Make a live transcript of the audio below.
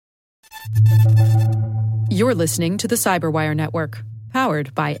You're listening to the Cyberwire Network,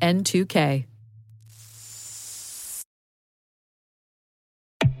 powered by N2K.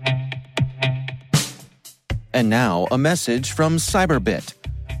 And now, a message from Cyberbit.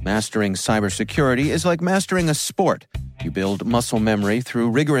 Mastering cybersecurity is like mastering a sport. You build muscle memory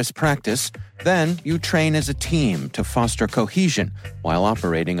through rigorous practice, then you train as a team to foster cohesion while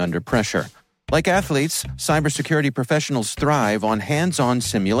operating under pressure. Like athletes, cybersecurity professionals thrive on hands-on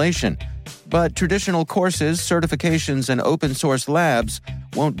simulation. But traditional courses, certifications, and open-source labs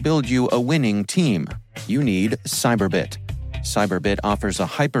won't build you a winning team. You need Cyberbit. Cyberbit offers a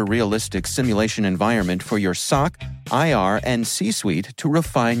hyper-realistic simulation environment for your SOC, IR, and C-suite to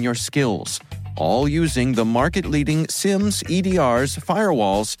refine your skills, all using the market-leading SIMs, EDRs,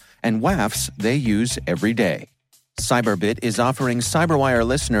 firewalls, and WAFs they use every day. Cyberbit is offering Cyberwire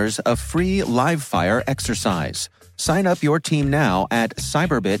listeners a free live-fire exercise. Sign up your team now at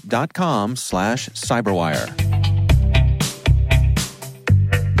cyberbit.com/cyberwire.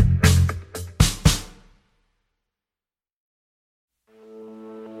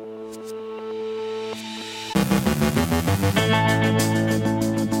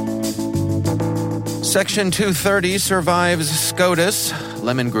 Section 230 survives SCOTUS,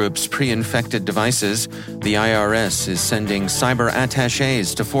 Lemon Group's pre-infected devices. The IRS is sending cyber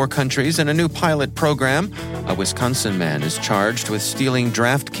attachés to 4 countries in a new pilot program. A Wisconsin man is charged with stealing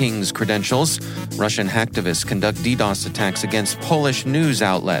DraftKings credentials. Russian hacktivists conduct DDoS attacks against Polish news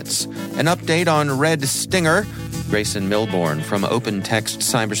outlets. An update on Red Stinger. Grayson Milbourne from Open Text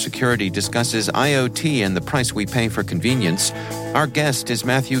Cybersecurity discusses IoT and the price we pay for convenience. Our guest is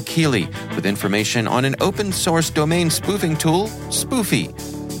Matthew Keeley with information on an open-source domain spoofing tool, Spoofy,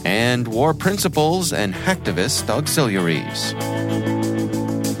 and war principles and hacktivist auxiliaries.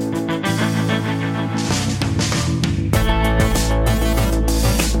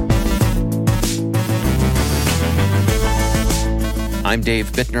 I'm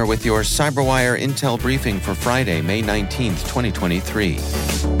Dave Bittner with your Cyberwire Intel briefing for Friday, May 19th, 2023.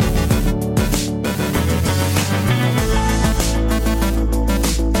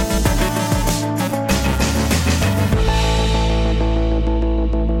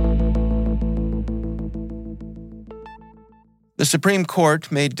 The Supreme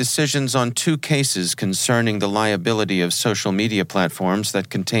Court made decisions on 2 cases concerning the liability of social media platforms that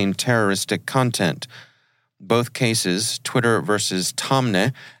contain terroristic content. Both cases, Twitter versus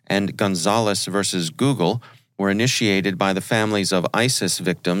Tomne and Gonzalez versus Google, were initiated by the families of ISIS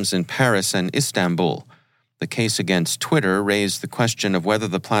victims in Paris and Istanbul. The case against Twitter raised the question of whether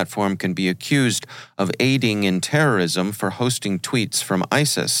the platform can be accused of aiding in terrorism for hosting tweets from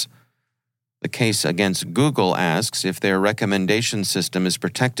ISIS. The case against Google asks if their recommendation system is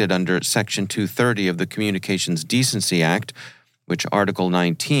protected under Section 230 of the Communications Decency Act, which Article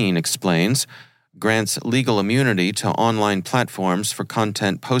 19 explains grants legal immunity to online platforms for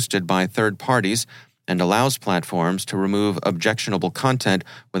content posted by third parties and allows platforms to remove objectionable content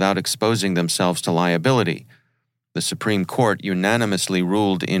without exposing themselves to liability. The Supreme Court unanimously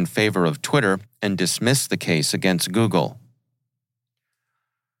ruled in favor of Twitter and dismissed the case against Google.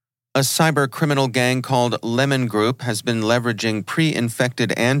 A cyber criminal gang called Lemon Group has been leveraging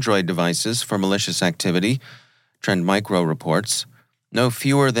pre-infected Android devices for malicious activity, Trend Micro reports. No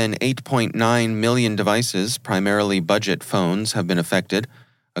fewer than 8.9 million devices, primarily budget phones, have been affected.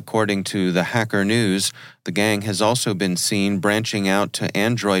 According to the Hacker News, the gang has also been seen branching out to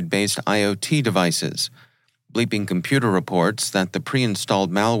Android-based IoT devices. Bleeping Computer reports that the pre-installed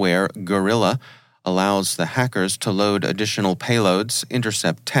malware, Gorilla, allows the hackers to load additional payloads,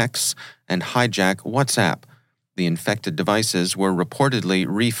 intercept texts, and hijack WhatsApp. The infected devices were reportedly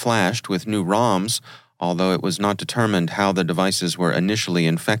reflashed with new ROMs, although it was not determined how the devices were initially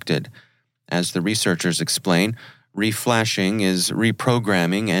infected. As the researchers explain, reflashing is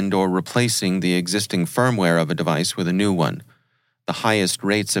reprogramming and or replacing the existing firmware of a device with a new one. The highest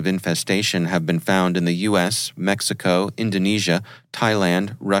rates of infestation have been found in the U.S., Mexico, Indonesia,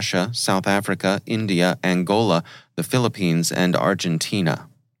 Thailand, Russia, South Africa, India, Angola, the Philippines, and Argentina.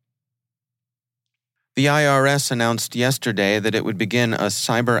 The IRS announced yesterday that it would begin a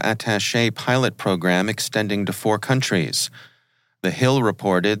cyber attaché pilot program extending to 4 countries. The Hill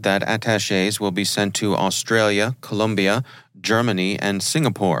reported that attachés will be sent to Australia, Colombia, Germany, and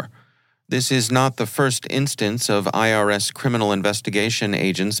Singapore. This is not the first instance of IRS criminal investigation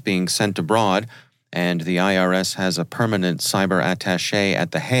agents being sent abroad, and the IRS has a permanent cyber attaché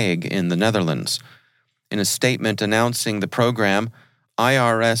at The Hague in the Netherlands. In a statement announcing the program,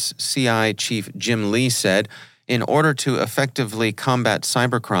 IRS CI Chief Jim Lee said, "In order to effectively combat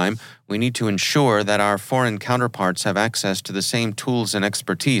cybercrime, we need to ensure that our foreign counterparts have access to the same tools and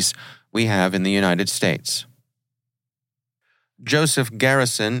expertise we have in the United States. Joseph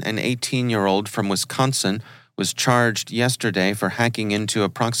Garrison, an 18-year-old from Wisconsin, was charged yesterday for hacking into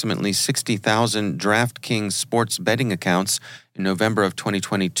approximately 60,000 DraftKings sports betting accounts in November of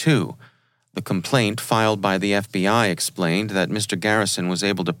 2022. The complaint filed by the FBI explained that Mr. Garrison was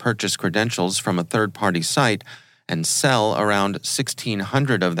able to purchase credentials from a third-party site and sell around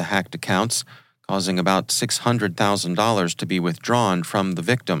 1,600 of the hacked accounts, causing about $600,000 to be withdrawn from the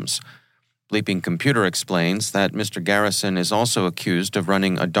victims. Bleeping Computer explains that Mr. Garrison is also accused of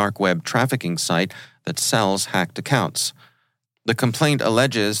running a dark web trafficking site that sells hacked accounts. The complaint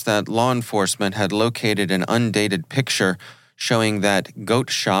alleges that law enforcement had located an undated picture showing that Goat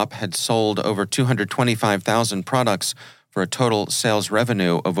Shop had sold over 225,000 products for a total sales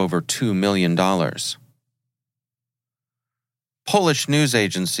revenue of over $2 million. Polish news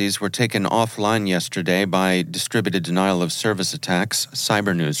agencies were taken offline yesterday by distributed denial of service attacks,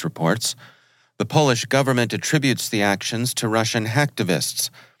 cyber news reports. The Polish government attributes the actions to Russian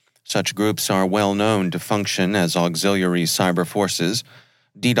hacktivists. Such groups are well known to function as auxiliary cyber forces.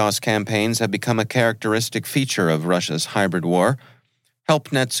 DDoS campaigns have become a characteristic feature of Russia's hybrid war.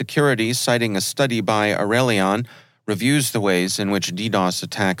 HelpNet Security, citing a study by Aurelion, reviews the ways in which DDoS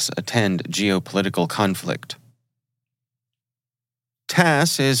attacks attend geopolitical conflict.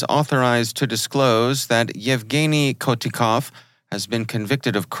 TASS is authorized to disclose that Yevgeny Kotikov has been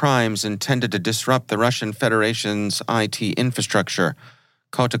convicted of crimes intended to disrupt the Russian Federation's IT infrastructure.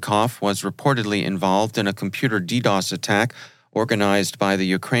 Kotikov was reportedly involved in a computer DDoS attack organized by the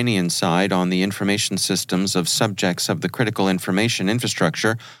Ukrainian side on the information systems of subjects of the critical information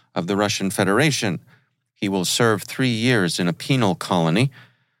infrastructure of the Russian Federation. He will serve 3 years in a penal colony.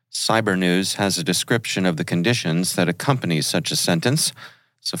 Cyber News has a description of the conditions that accompany such a sentence.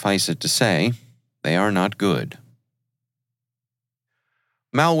 Suffice it to say, they are not good.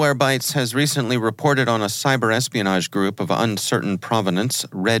 Malwarebytes has recently reported on a cyber espionage group of uncertain provenance,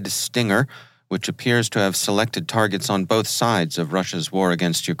 Red Stinger, which appears to have selected targets on both sides of Russia's war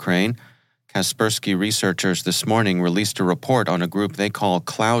against Ukraine. Kaspersky researchers this morning released a report on a group they call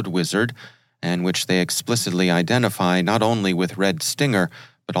Cloud Wizard, and which they explicitly identify not only with Red Stinger,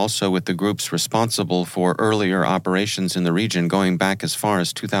 but also with the groups responsible for earlier operations in the region going back as far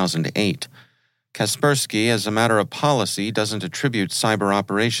as 2008. Kaspersky, as a matter of policy, doesn't attribute cyber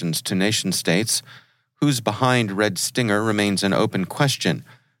operations to nation-states. Who's behind Red Stinger remains an open question.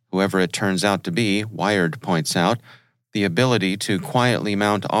 Whoever it turns out to be, Wired points out, the ability to quietly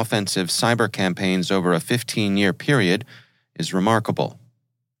mount offensive cyber campaigns over a 15-year period is remarkable.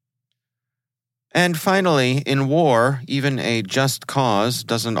 And finally, in war, even a just cause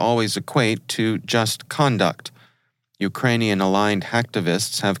doesn't always equate to just conduct. Ukrainian-aligned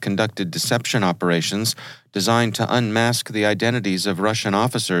hacktivists have conducted deception operations designed to unmask the identities of Russian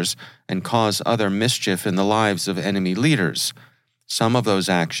officers and cause other mischief in the lives of enemy leaders. Some of those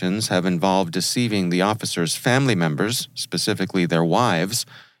actions have involved deceiving the officers' family members, specifically their wives,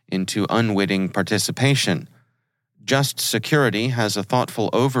 into unwitting participation. Just Security has a thoughtful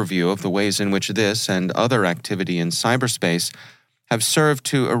overview of the ways in which this and other activity in cyberspace have served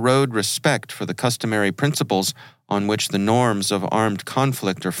to erode respect for the customary principles on which the norms of armed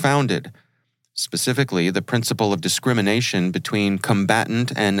conflict are founded. Specifically, the principle of discrimination between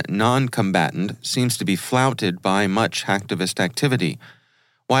combatant and non-combatant seems to be flouted by much hacktivist activity.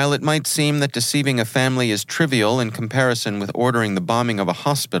 While it might seem that deceiving a family is trivial in comparison with ordering the bombing of a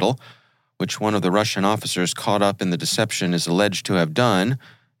hospital, which one of the Russian officers caught up in the deception is alleged to have done,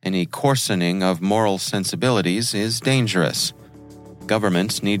 any coarsening of moral sensibilities is dangerous.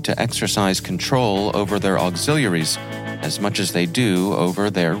 Governments need to exercise control over their auxiliaries as much as they do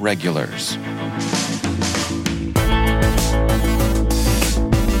over their regulars.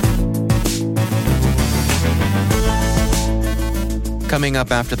 Coming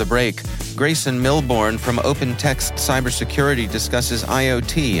up after the break, Grayson Milbourne from Open Text Cybersecurity discusses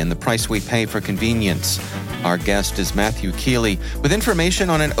IoT and the price we pay for convenience. Our guest is Matthew Keeley with information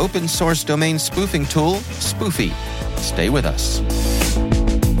on an open-source domain spoofing tool, Spoofy. Stay with us.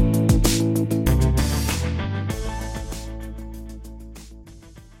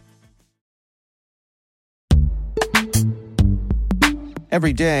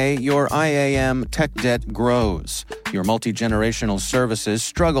 Every day, your IAM tech debt grows. Your multi-generational services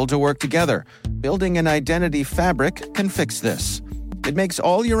struggle to work together. Building an identity fabric can fix this. It makes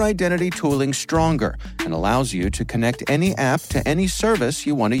all your identity tooling stronger and allows you to connect any app to any service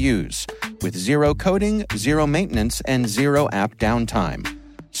you want to use with zero coding, zero maintenance, and zero app downtime.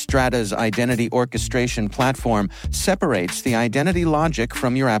 Strata's identity orchestration platform separates the identity logic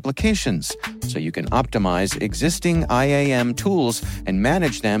from your applications, so you can optimize existing IAM tools and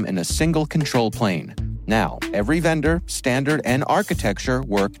manage them in a single control plane. Now, every vendor, standard, and architecture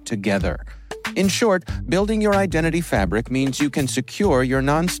work together. In short, building your identity fabric means you can secure your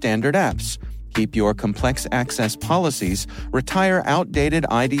non-standard apps, keep your complex access policies, retire outdated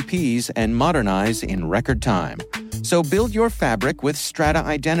IDPs, and modernize in record time. So build your fabric with Strata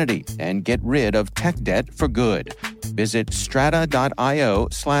Identity and get rid of tech debt for good. Visit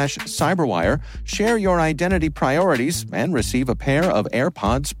strata.io/cyberwire, share your identity priorities, and receive a pair of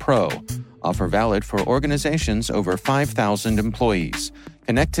AirPods Pro. Offer valid for organizations over 5,000 employees.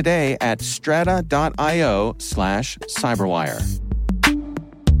 Connect today at strata.io/cyberwire.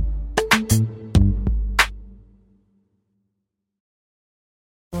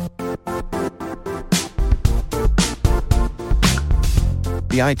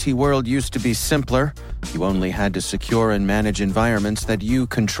 The IT world used to be simpler. You only had to secure and manage environments that you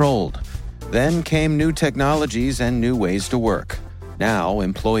controlled. Then came new technologies and new ways to work. Now,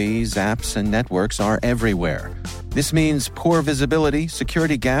 employees, apps, and networks are everywhere. This means poor visibility,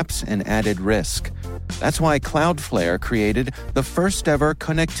 security gaps, and added risk. That's why Cloudflare created the first-ever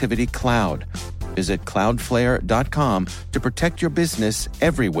connectivity cloud. Visit cloudflare.com to protect your business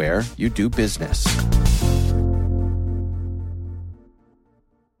everywhere you do business.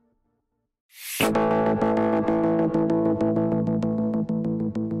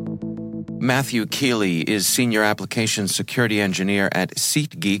 Matthew Keeley is Senior Application Security Engineer at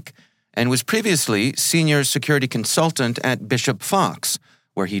SeatGeek and was previously Senior Security Consultant at Bishop Fox,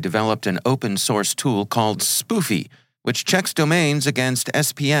 where he developed an open-source tool called Spoofy, which checks domains against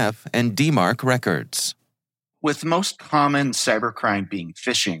SPF and DMARC records. With the most common cybercrime being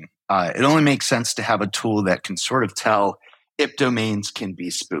phishing, it only makes sense to have a tool that can sort of tell if domains can be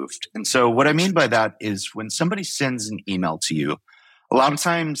spoofed. And so what I mean by that is when somebody sends an email to you, a lot of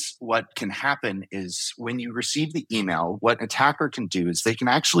times what can happen is when you receive the email, what an attacker can do is they can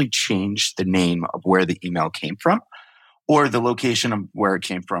actually change the name of where the email came from or the location of where it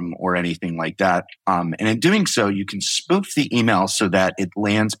came from or anything like that. And in doing so, you can spoof the email so that it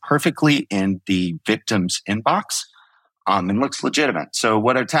lands perfectly in the victim's inbox and looks legitimate. So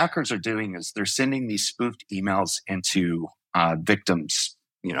what attackers are doing is they're sending these spoofed emails into victims'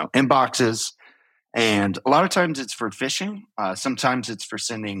 inboxes. And a lot of times it's for phishing. Sometimes it's for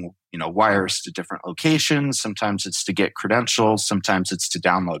sending, wires to different locations. Sometimes it's to get credentials. Sometimes it's to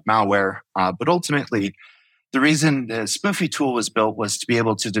download malware. But ultimately, the reason the Spoofy tool was built was to be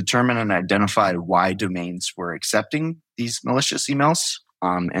able to determine and identify why domains were accepting these malicious emails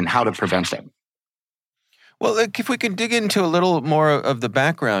and how to prevent them. Well, if we can dig into a little more of the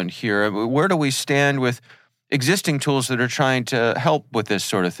background here, where do we stand with existing tools that are trying to help with this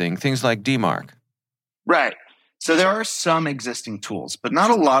sort of thing, things like DMARC? Right. So there are some existing tools, but not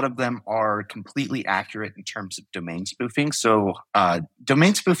a lot of them are completely accurate in terms of domain spoofing. So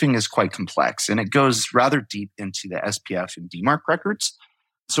domain spoofing is quite complex, and it goes rather deep into the SPF and DMARC records.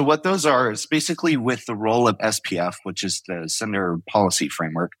 So what those are is basically with the role of SPF, which is the Sender Policy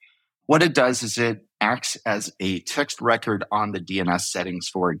Framework. What it does is it acts as a text record on the DNS settings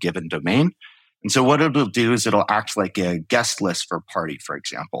for a given domain. And so what it'll do is it'll act like a guest list for a party, for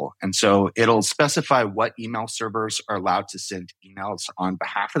example. And so it'll specify what email servers are allowed to send emails on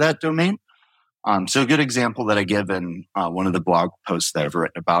behalf of that domain. So a good example that I give in one of the blog posts that I've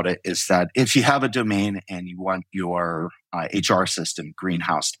written about it is that if you have a domain and you want your HR system,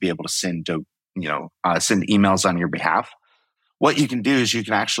 Greenhouse, to be able to send emails on your behalf, what you can do is you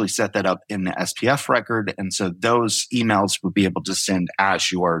can actually set that up in the SPF record. And so those emails will be able to send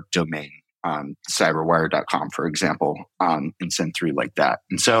as your domain. Cyberwire.com, for example, and send through like that.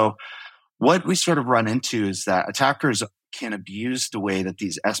 And so what we sort of run into is that attackers can abuse the way that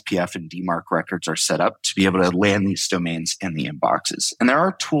these SPF and DMARC records are set up to be able to land these domains in the inboxes. And there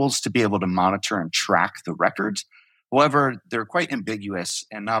are tools to be able to monitor and track the records. However, they're quite ambiguous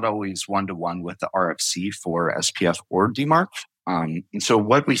and not always one-to-one with the RFC for SPF or DMARC. And so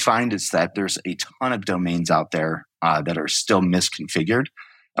what we find is that there's a ton of domains out there that are still misconfigured.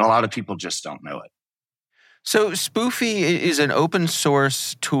 And a lot of people just don't know it. So Spoofy is an open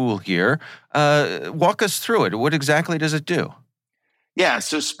source tool here. Walk us through it. What exactly does it do? Yeah,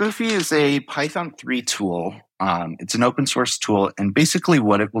 so Spoofy is a Python 3 tool. It's an open source tool. And basically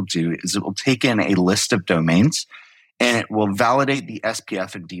what it will do is it will take in a list of domains and it will validate the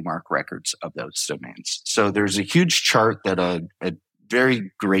SPF and DMARC records of those domains. So there's a huge chart that a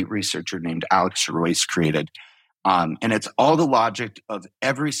very great researcher named Alex Royce created. And it's all the logic of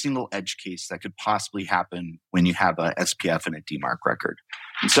every single edge case that could possibly happen when you have a SPF and a DMARC record.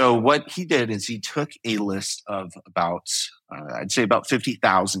 And so what he did is he took a list of I'd say about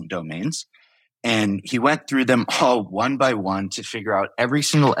 50,000 domains, and he went through them all one by one to figure out every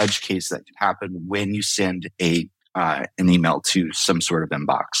single edge case that could happen when you send an email to some sort of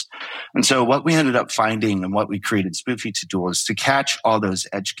inbox. And so what we ended up finding and what we created Spoofy to do is to catch all those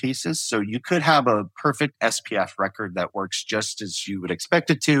edge cases. So you could have a perfect SPF record that works just as you would expect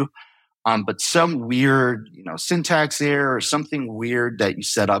it to, but some weird, syntax error or something weird that you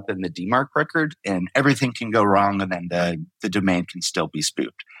set up in the DMARC record, and everything can go wrong, and then the domain can still be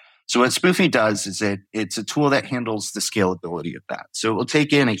spoofed. So what Spoofy does is it's a tool that handles the scalability of that. So it will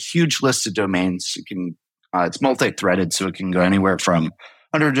take in a huge list of domains. It's multi-threaded, so it can go anywhere from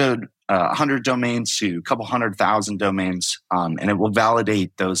 100 domains to a couple 100,000 domains, and it will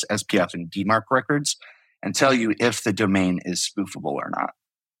validate those SPF and DMARC records and tell you if the domain is spoofable or not.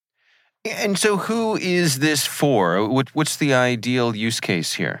 And so who is this for? What's the ideal use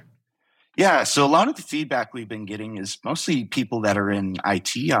case here? Yeah, so a lot of the feedback we've been getting is mostly people that are in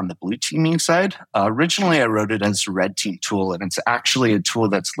IT on the blue teaming side. Originally, I wrote it as a red team tool, and it's actually a tool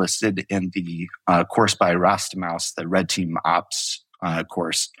that's listed in the course by Rostamaus, the red team ops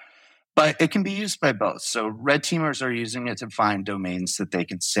course. But it can be used by both. So red teamers are using it to find domains that they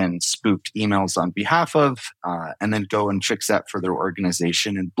can send spoofed emails on behalf of, and then go and fix that for their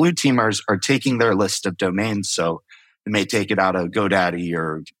organization. And blue teamers are taking their list of domains. So they may take it out of GoDaddy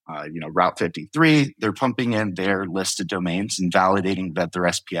or Route 53. They're pumping in their list of domains and validating that their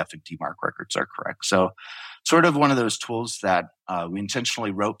SPF and DMARC records are correct. So sort of one of those tools that we intentionally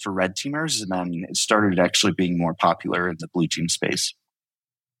wrote for red teamers, and then it started actually being more popular in the blue team space.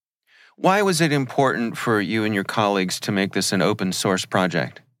 Why was it important for you and your colleagues to make this an open source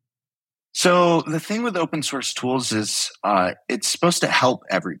project? So the thing with open source tools is it's supposed to help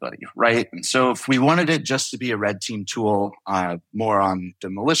everybody, right? And so if we wanted it just to be a red team tool, more on the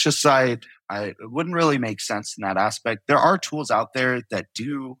malicious side, it wouldn't really make sense in that aspect. There are tools out there that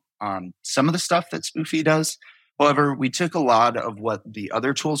do some of the stuff that Spoofy does. However, we took a lot of what the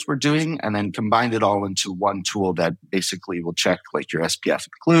other tools were doing and then combined it all into one tool that basically will check like your SPF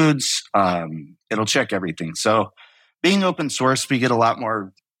includes. It'll check everything. So being open source, we get a lot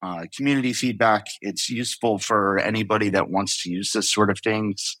more community feedback. It's useful for anybody that wants to use this sort of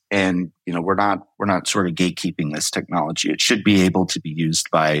things. And, we're not sort of gatekeeping this technology. It should be able to be used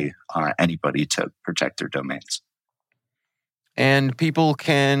by anybody to protect their domains. And people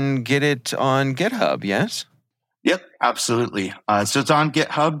can get it on GitHub, yes? Yep, absolutely. So it's on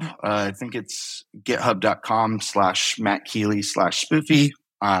GitHub. I think it's github.com/MattKeeley/spoofy.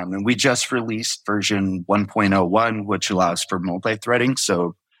 And we just released version 1.01, which allows for multi-threading.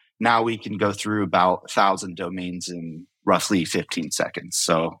 So now we can go through about 1,000 domains in roughly 15 seconds.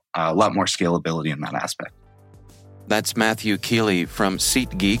 So a lot more scalability in that aspect. That's Matthew Keeley from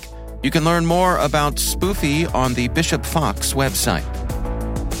SeatGeek. You can learn more about Spoofy on the Bishop Fox website.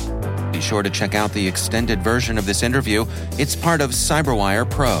 Be sure to check out the extended version of this interview. It's part of CyberWire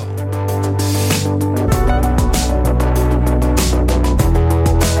Pro.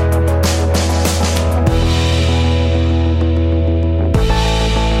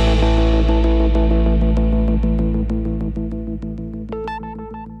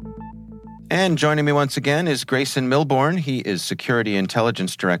 And joining me once again is Grayson Milbourne. He is Security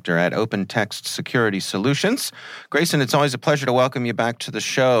Intelligence Director at OpenText Security Solutions. Grayson, it's always a pleasure to welcome you back to the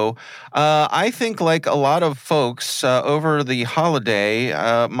show. I think like a lot of folks, over the holiday,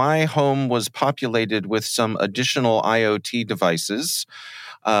 my home was populated with some additional IoT devices.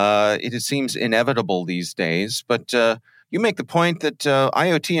 It seems inevitable these days, but you make the point that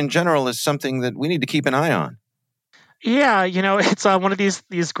IoT in general is something that we need to keep an eye on. Yeah, it's one of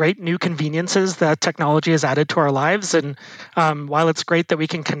these great new conveniences that technology has added to our lives. And while it's great that we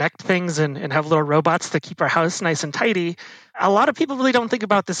can connect things and have little robots to keep our house nice and tidy, a lot of people really don't think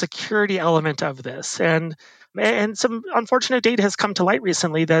about the security element of this. And some unfortunate data has come to light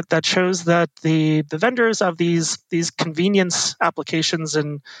recently that shows that the vendors of these convenience applications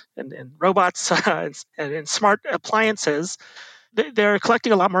and robots and smart appliances, they're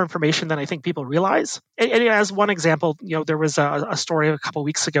collecting a lot more information than I think people realize. And as one example, there was a story a couple of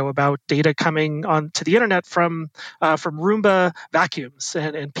weeks ago about data coming onto the internet from Roomba vacuums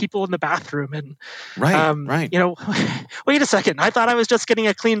and people in the bathroom. And right. Wait a second, I thought I was just getting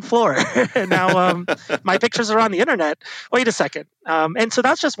a clean floor, and now my pictures are on the internet. Wait a second. And so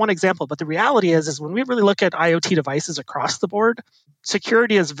that's just one example. But the reality is when we really look at IoT devices across the board,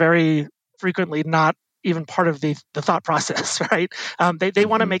 security is very frequently not even part of the thought process, right? They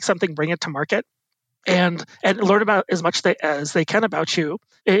want to make something, bring it to market, and learn about as much as they can about you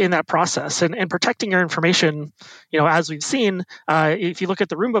in that process, and protecting your information. As we've seen, if you look at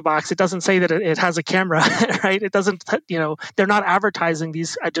the Roomba box, it doesn't say that it has a camera, right? It doesn't. They're not advertising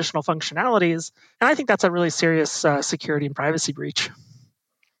these additional functionalities, and I think that's a really serious security and privacy breach.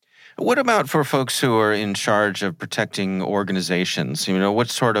 What about for folks who are in charge of protecting organizations? What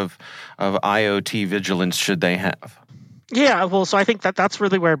sort of IoT vigilance should they have? Yeah, well, so I think that's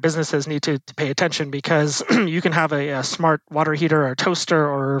really where businesses need to pay attention, because you can have a smart water heater or a toaster,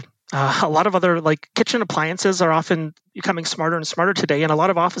 or a lot of other kitchen appliances are often becoming smarter and smarter today, and a lot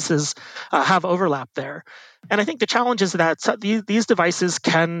of offices have overlap there. And I think the challenge is that these devices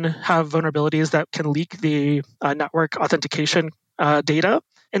can have vulnerabilities that can leak the network authentication data.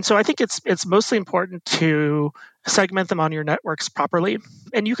 And so I think it's mostly important to segment them on your networks properly.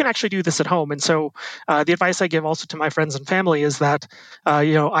 And you can actually do this at home. And so the advice I give also to my friends and family is that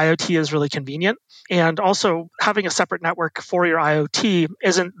IoT is really convenient. And also having a separate network for your IoT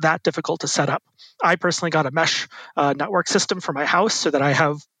isn't that difficult to set up. I personally got a mesh network system for my house so that I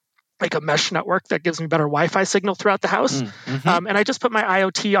have a mesh network that gives me better Wi-Fi signal throughout the house. Mm-hmm. And I just put my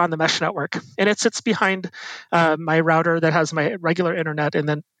IoT on the mesh network, and it sits behind my router that has my regular internet, and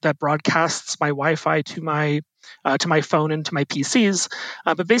then that broadcasts my Wi-Fi to my phone and to my PCs.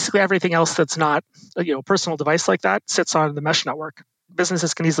 But basically everything else that's not a personal device like that sits on the mesh network.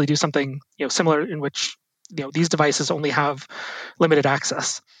 Businesses can easily do something similar, in which these devices only have limited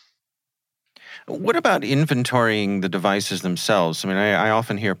access. What about inventorying the devices themselves? I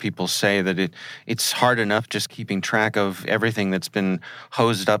often hear people say that it's hard enough just keeping track of everything that's been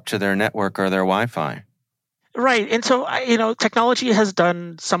hosed up to their network or their Wi-Fi. Right. And so, technology has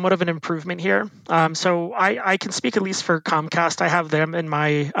done somewhat of an improvement here. So I can speak at least for Comcast. I have them in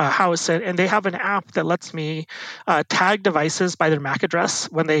my house, and they have an app that lets me tag devices by their MAC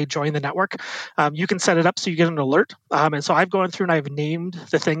address when they join the network. You can set it up so you get an alert. And so I've gone through and I've named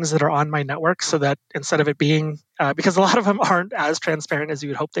the things that are on my network, so that instead of it being, because a lot of them aren't as transparent as you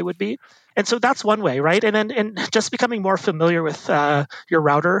would hope they would be. And so that's one way, right? And then just becoming more familiar with your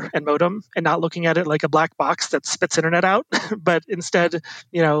router and modem, and not looking at it like a black box that spits internet out, but instead,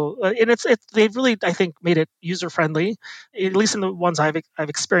 and they've really, I think, made it user friendly, at least in the ones I've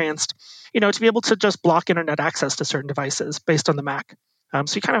experienced, to be able to just block internet access to certain devices based on the MAC.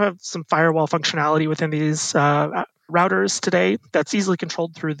 So you kind of have some firewall functionality within these routers today that's easily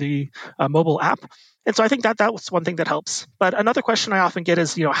controlled through the mobile app. And so I think that was one thing that helps. But another question I often get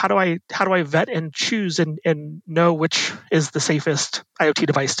is, how do I vet and choose and know which is the safest IoT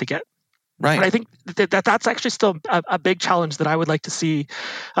device to get? Right. And I think that's actually still a big challenge that I would like to see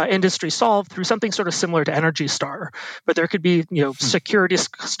industry solve through something sort of similar to Energy Star, but there could be Security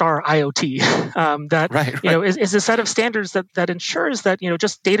Star IoT that right. Is a set of standards that ensures that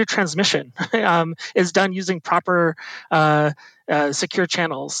just data transmission is done using proper secure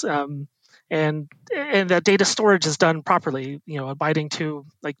channels. And that data storage is done properly, abiding to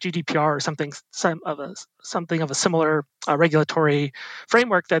GDPR or something of a similar regulatory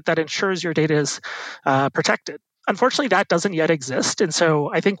framework that ensures your data is protected. Unfortunately, that doesn't yet exist. And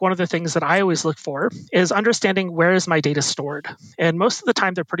so I think one of the things that I always look for is understanding, where is my data stored? And most of the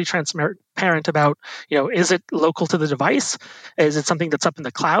time, they're pretty transparent about, is it local to the device? Is it something that's up in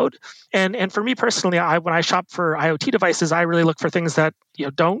the cloud? And for me personally, when I shop for IoT devices, I really look for things that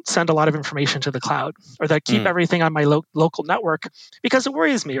don't send a lot of information to the cloud, or that keep everything on my local network, because it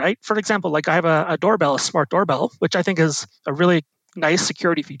worries me, right? For example, I have a doorbell, a smart doorbell, which I think is a really nice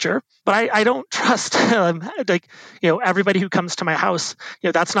security feature, but I don't trust everybody who comes to my house.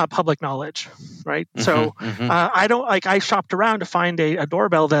 That's not public knowledge, right? So I don't I shopped around to find a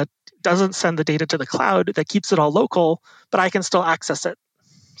doorbell that doesn't send the data to the cloud, that keeps it all local, but I can still access it.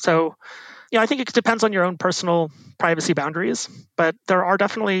 So I think it depends on your own personal privacy boundaries, but there are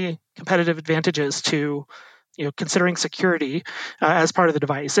definitely competitive advantages to considering security as part of the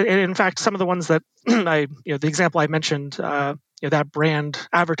device. And in fact, some of the ones that the example I mentioned, that brand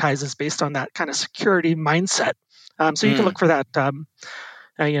advertises based on that kind of security mindset. So you can look for that,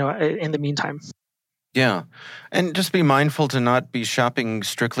 in the meantime. Yeah. And just be mindful to not be shopping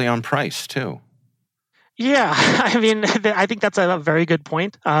strictly on price too. Yeah. I think that's a very good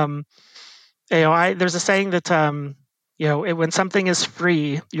point. There's a saying that, when something is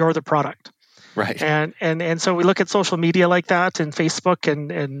free, you're the product. Right. And so we look at social media like that, and Facebook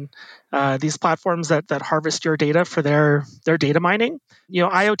and these platforms that harvest your data for their data mining.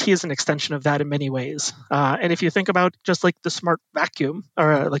 IoT is an extension of that in many ways. And if you think about just like the smart vacuum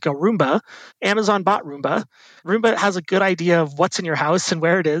or like a Roomba, Amazon bought Roomba. Roomba has a good idea of what's in your house and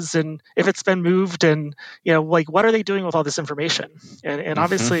where it is, and if it's been moved, and like what are they doing with all this information? And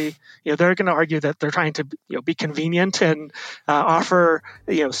obviously, they're going to argue that they're trying to be convenient and offer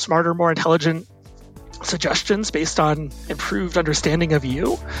smarter, more intelligent suggestions based on improved understanding of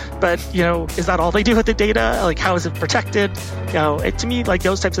you. But is that all they do with the data? Like, how is it protected? To me, like,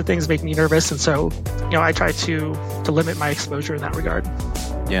 those types of things make me nervous, and so I try to limit my exposure in that regard.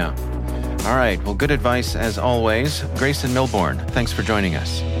 Yeah. All right. Well, good advice as always. Grayson Milbourne, thanks for joining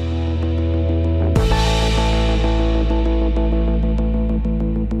us.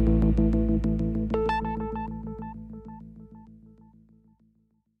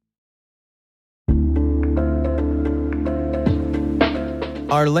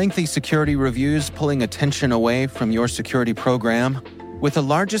 Are lengthy security reviews pulling attention away from your security program? With the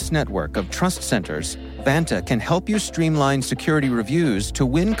largest network of trust centers, Vanta can help you streamline security reviews to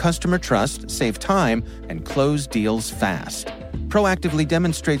win customer trust, save time, and close deals fast. Proactively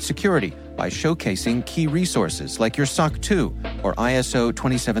demonstrate security by showcasing key resources like your SOC 2 or ISO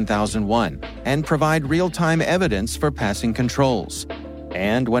 27001, and provide real-time evidence for passing controls.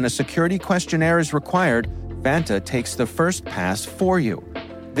 And when a security questionnaire is required, Vanta takes the first pass for you.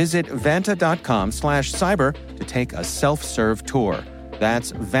 Visit vanta.com/cyber to take a self-serve tour.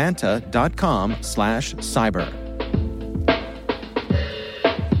 That's vanta.com/cyber.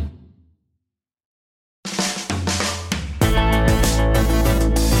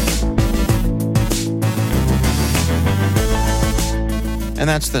 And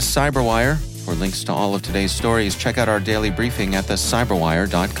that's the Cyberwire. For links to all of today's stories, check out our daily briefing at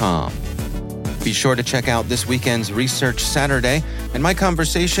thecyberwire.com. Be sure to check out this weekend's Research Saturday and my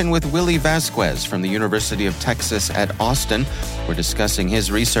conversation with Willie Vasquez from the University of Texas at Austin. We're discussing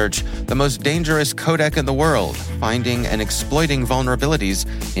his research, The Most Dangerous Codec in the World, Finding and Exploiting Vulnerabilities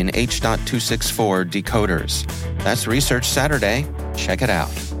in H.264 Decoders. That's Research Saturday. Check it out.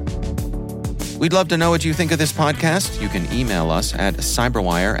 We'd love to know what you think of this podcast. You can email us at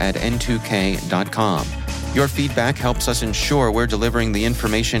cyberwire@n2k.com. Your feedback helps us ensure we're delivering the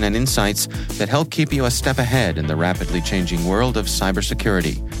information and insights that help keep you a step ahead in the rapidly changing world of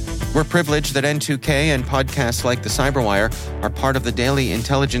cybersecurity. We're privileged that N2K and podcasts like the Cyberwire are part of the daily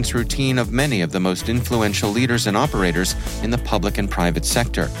intelligence routine of many of the most influential leaders and operators in the public and private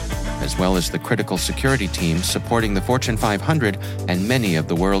sector, as well as the critical security teams supporting the Fortune 500 and many of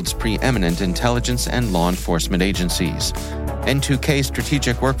the world's preeminent intelligence and law enforcement agencies. N2K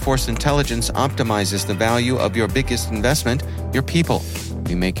Strategic Workforce Intelligence optimizes the value of your biggest investment, your people.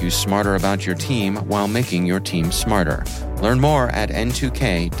 We make you smarter about your team while making your team smarter. Learn more at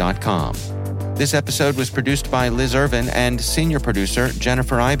n2k.com. This episode was produced by Liz Irvin and senior producer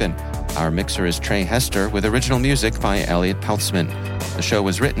Jennifer Iben. Our mixer is Trey Hester with original music by Elliot Peltzman. The show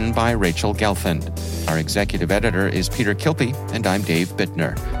was written by Rachel Gelfand. Our executive editor is Peter Kilpie, and I'm Dave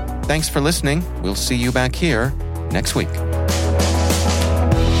Bittner. Thanks for listening. We'll see you back here next week.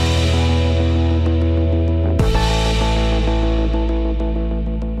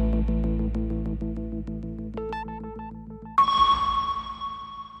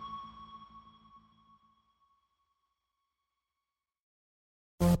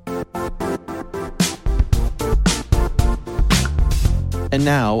 And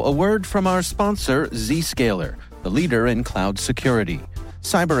now, a word from our sponsor, Zscaler, the leader in cloud security.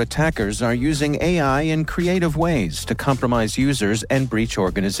 Cyber attackers are using AI in creative ways to compromise users and breach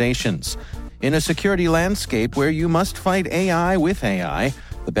organizations. In a security landscape where you must fight AI with AI,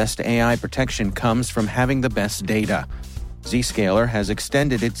 the best AI protection comes from having the best data. Zscaler has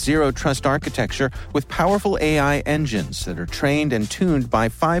extended its zero-trust architecture with powerful AI engines that are trained and tuned by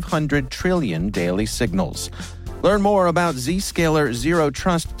 500 trillion daily signals. Learn more about Zscaler Zero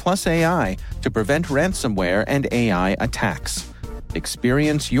Trust Plus AI to prevent ransomware and AI attacks.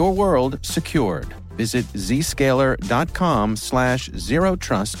 Experience your world secured. Visit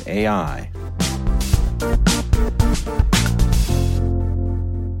zscaler.com/zerotrustai.